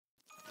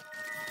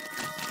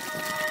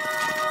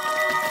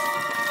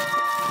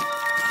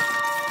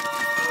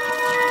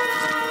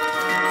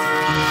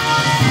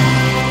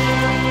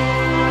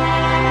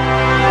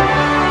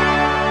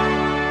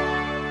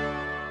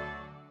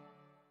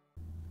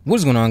What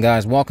is going on,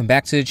 guys? Welcome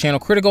back to the channel.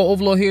 Critical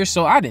Overlord here.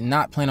 So I did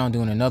not plan on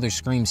doing another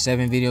Scream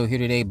 7 video here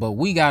today, but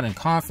we got a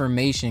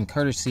confirmation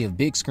courtesy of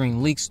Big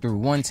Screen Leaks through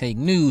One Take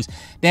News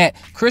that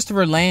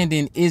Christopher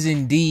Landon is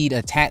indeed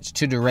attached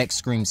to direct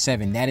Scream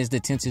 7. That is the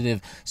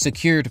tentative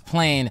secured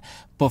plan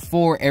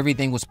before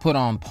everything was put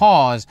on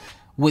pause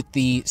with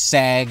the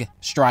SAG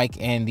strike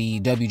and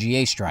the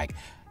WGA strike.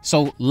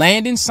 So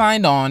Landon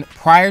signed on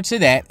prior to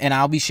that, and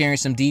I'll be sharing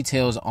some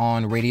details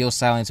on Radio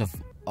Silence,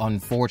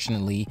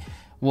 unfortunately.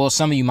 Well,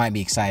 some of you might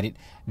be excited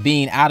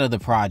being out of the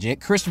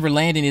project. Christopher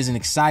Landon is an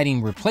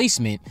exciting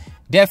replacement,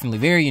 definitely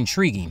very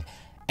intriguing.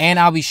 And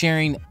I'll be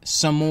sharing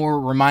some more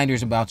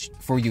reminders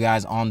for you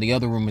guys on the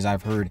other rumors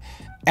I've heard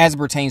as it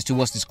pertains to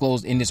what's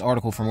disclosed in this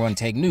article from One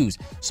Take News.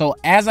 So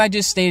as I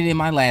just stated in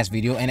my last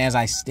video, and as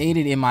I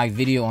stated in my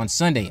video on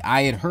Sunday,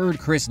 I had heard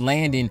Chris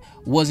Landon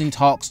was in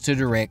talks to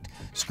direct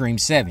Scream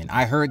 7.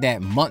 I heard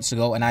that months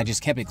ago, and I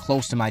just kept it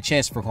close to my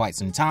chest for quite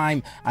some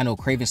time. I know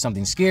Craven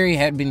Something Scary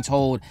had been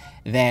told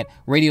that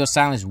Radio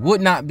Silence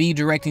would not be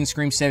directing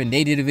Scream 7.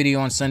 They did a video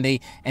on Sunday,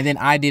 and then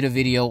I did a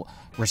video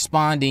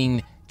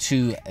responding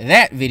to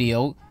that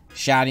video,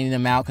 shouting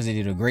them out because they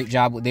did a great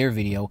job with their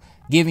video,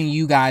 giving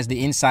you guys the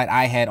insight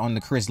I had on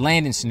the Chris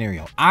Landon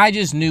scenario. I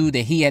just knew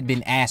that he had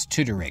been asked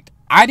to direct.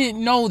 I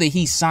didn't know that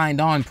he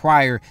signed on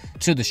prior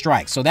to the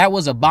strike. So that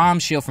was a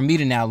bombshell for me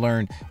to now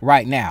learn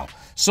right now.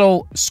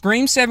 So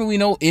Scream 7, we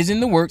know, is in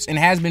the works and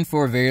has been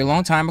for a very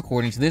long time,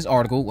 according to this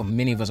article. Well,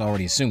 many of us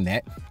already assumed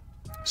that.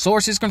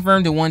 Sources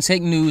confirmed to One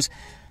Take News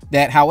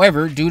that,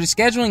 however, due to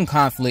scheduling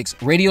conflicts,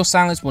 Radio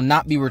Silence will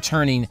not be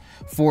returning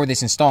for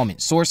this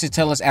installment. Sources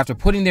tell us after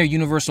putting their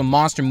Universal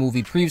monster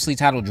movie, previously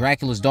titled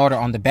Dracula's Daughter,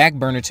 on the back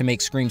burner to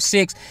make Scream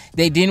 6,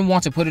 they didn't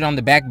want to put it on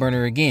the back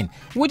burner again,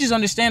 which is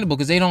understandable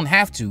because they don't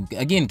have to.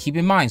 Again, keep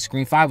in mind,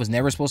 Scream 5 was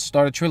never supposed to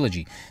start a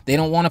trilogy. They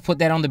don't want to put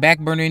that on the back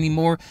burner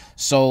anymore,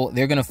 so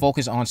they're going to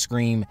focus on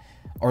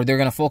they're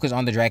going to focus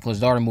on the Dracula's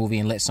Daughter movie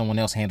and let someone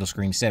else handle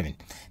Scream 7.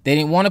 They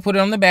didn't want to put it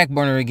on the back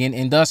burner again,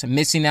 and thus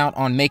missing out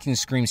on making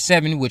Scream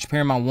 7, which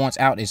Paramount wants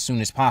out as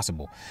soon as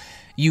possible.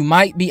 You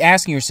might be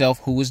asking yourself,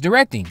 who is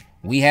directing?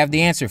 We have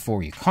the answer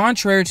for you.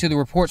 Contrary to the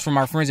reports from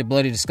our friends at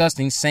Bloody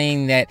Disgusting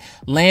saying that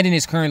Landon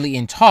is currently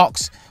in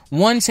talks,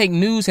 One Take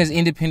News has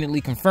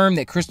independently confirmed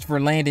that Christopher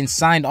Landon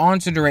signed on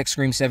to direct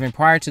Scream 7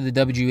 prior to the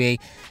WGA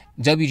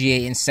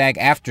and SAG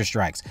after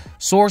strikes.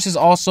 Sources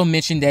also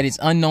mentioned that it's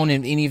unknown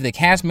if any of the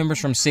cast members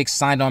from 6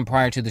 signed on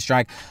prior to the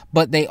strike,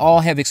 but they all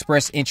have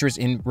expressed interest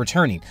in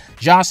returning.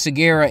 Josh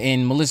Segarra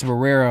and Melissa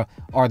Barrera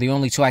are the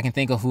only two I can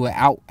think of who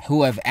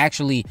have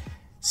actually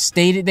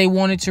stated they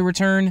wanted to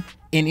return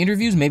in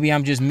interviews. Maybe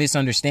I'm just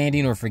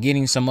misunderstanding or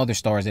forgetting some other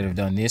stars that have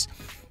done this.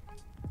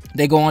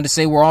 They go on to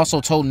say, we're also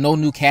told no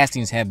new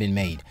castings have been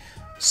made.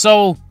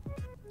 So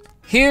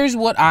here's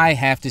what I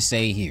have to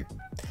say here.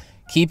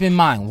 Keep in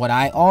mind, what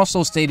I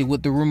also stated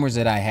with the rumors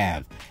that I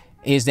have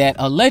is that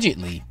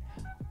allegedly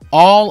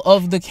all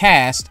of the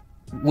cast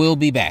will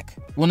be back.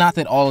 Well, not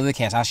that all of the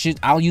cast.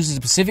 I'll use the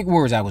specific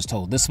words I was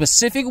told. The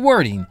specific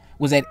wording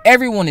was that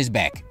everyone is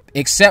back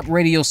except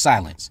Radio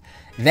Silence.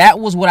 That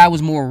was what I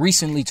was more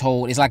recently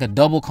told. It's like a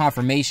double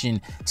confirmation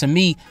to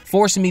me,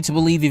 forcing me to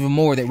believe even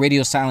more that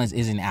Radio Silence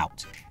isn't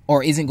out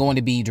or isn't going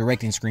to be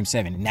directing Scream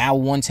 7. Now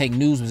One Take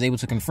News was able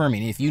to confirm it.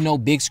 And if you know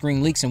Big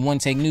Screen Leaks and One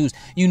Take News,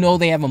 you know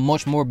they have a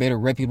much more better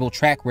reputable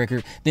track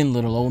record than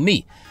little old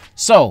me.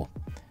 So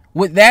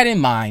with that in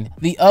mind,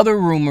 the other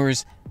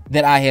rumors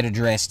that I had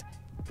addressed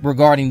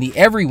regarding the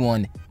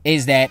everyone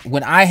is that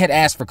when I had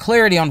asked for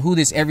clarity on who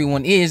this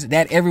everyone is,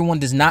 that everyone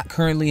does not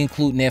currently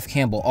include Neve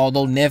Campbell,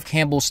 although Neve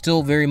Campbell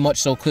still very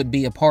much so could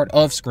be a part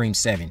of Scream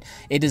 7.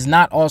 It does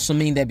not also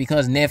mean that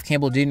because Neve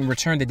Campbell didn't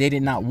return that they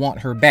did not want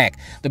her back.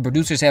 The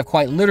producers have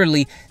quite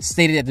literally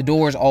stated that the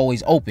door is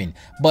always open,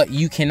 but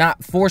you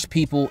cannot force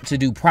people to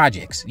do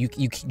projects. You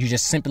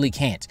just simply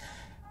can't.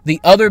 The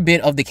other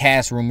bit of the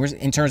cast rumors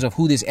in terms of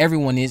who this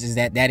everyone is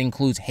that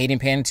includes Hayden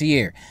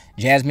Panettiere,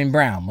 Jasmine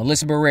Brown,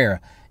 Melissa Barrera,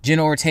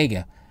 Jenna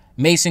Ortega,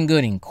 Mason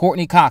Gooding,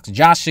 Courtney Cox,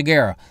 Josh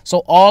Segarra.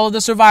 So all of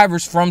the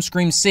survivors from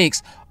Scream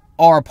 6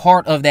 are a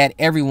part of that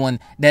everyone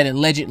that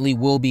allegedly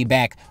will be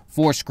back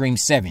for Scream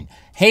 7.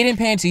 Hayden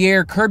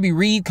Panettiere, Kirby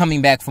Reed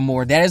coming back for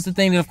more. That is the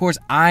thing that, of course,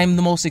 I'm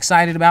the most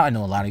excited about. I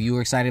know a lot of you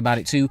are excited about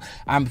it too.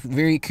 I'm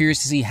very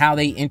curious to see how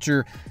they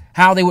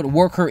would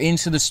work her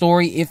into the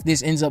story if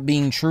this ends up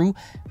being true.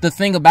 The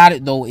thing about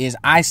it, though, is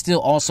I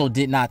still also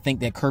did not think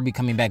that Kirby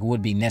coming back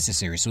would be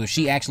necessary. So if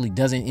she actually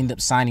doesn't end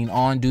up signing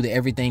on, do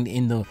everything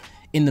in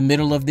the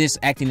middle of this,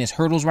 acting as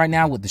hurdles right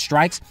now with the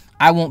strikes,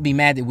 I won't be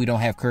mad that we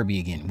don't have Kirby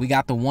again. We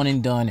got the one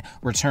and done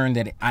return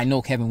that I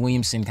know Kevin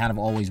Williamson kind of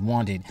always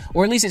wanted,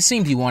 or at least it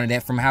seemed he wanted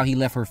that from how he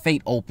left her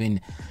fate open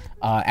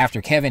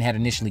after Kevin had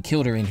initially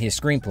killed her in his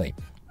screenplay.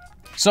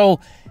 So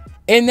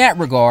in that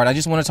regard, I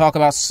just want to talk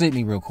about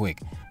Sydney real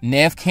quick.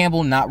 Neve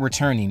Campbell not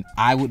returning,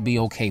 I would be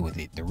okay with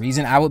it. The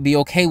reason I would be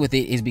okay with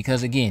it is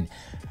because, again,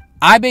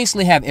 I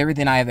basically have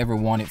everything I have ever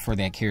wanted for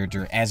that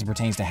character as it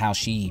pertains to how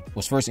she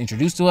was first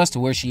introduced to us to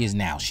where she is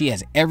now. She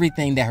has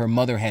everything that her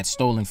mother had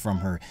stolen from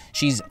her.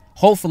 She's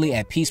hopefully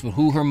at peace with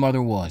who her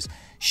mother was.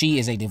 She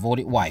is a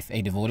devoted wife,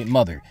 a devoted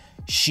mother.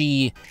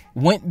 She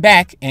went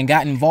back and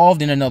got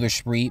involved in another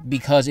spree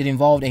because it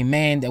involved a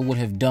man that would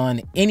have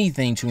done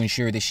anything to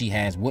ensure that she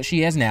has what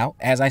she has now.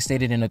 As I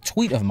stated in a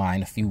tweet of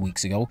mine a few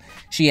weeks ago,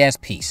 she has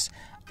peace.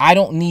 I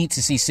don't need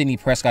to see Sidney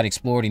Prescott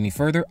explored any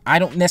further. I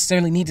don't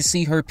necessarily need to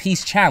see her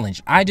peace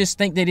challenged. I just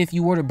think that if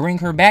you were to bring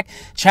her back,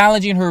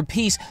 challenging her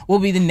peace will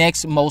be the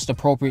next most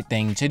appropriate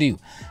thing to do.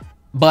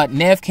 But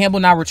Neve Campbell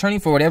not returning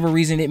for whatever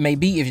reason it may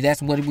be, if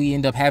that's what we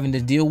end up having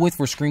to deal with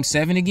for Scream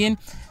 7 again,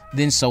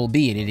 then so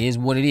be it. It is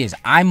what it is.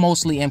 I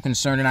mostly am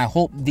concerned, and I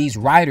hope these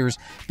writers,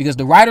 because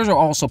the writers are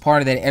also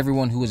part of that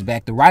everyone who is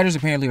back. The writers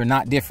apparently are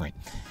not different.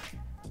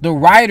 The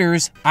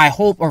writers, I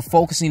hope, are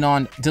focusing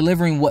on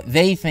delivering what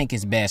they think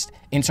is best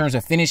in terms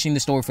of finishing the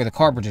story for the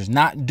Carpenters,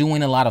 not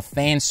doing a lot of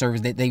fan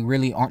service that they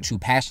really aren't too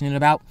passionate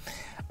about.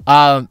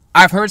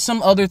 I've heard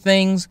some other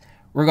things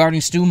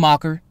regarding Stu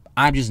Macher.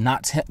 I'm just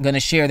not going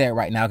to share that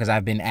right now because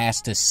I've been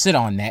asked to sit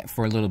on that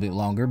for a little bit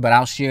longer, but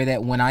I'll share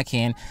that when I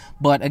can.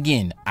 But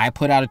again, I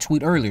put out a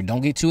tweet earlier. Don't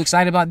get too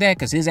excited about that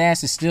because his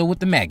ass is still with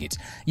the maggots.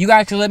 You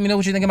guys can let me know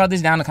what you think about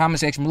this down in the comment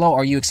section below.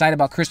 Are you excited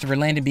about Christopher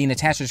Landon being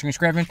attached to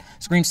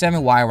Scream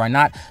 7? Why or why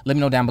not? Let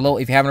me know down below.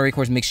 If you haven't already, of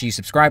course, make sure you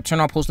subscribe.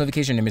 Turn on post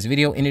notification in this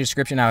video. In the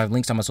description, I have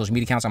links on my social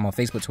media accounts. I'm on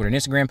Facebook, Twitter, and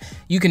Instagram.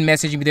 You can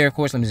message me there, of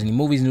course. Let me know any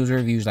movies, news, or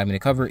reviews you'd like me to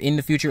cover in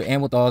the future.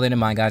 And with all that in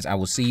mind, guys, I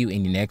will see you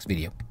in the next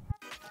video.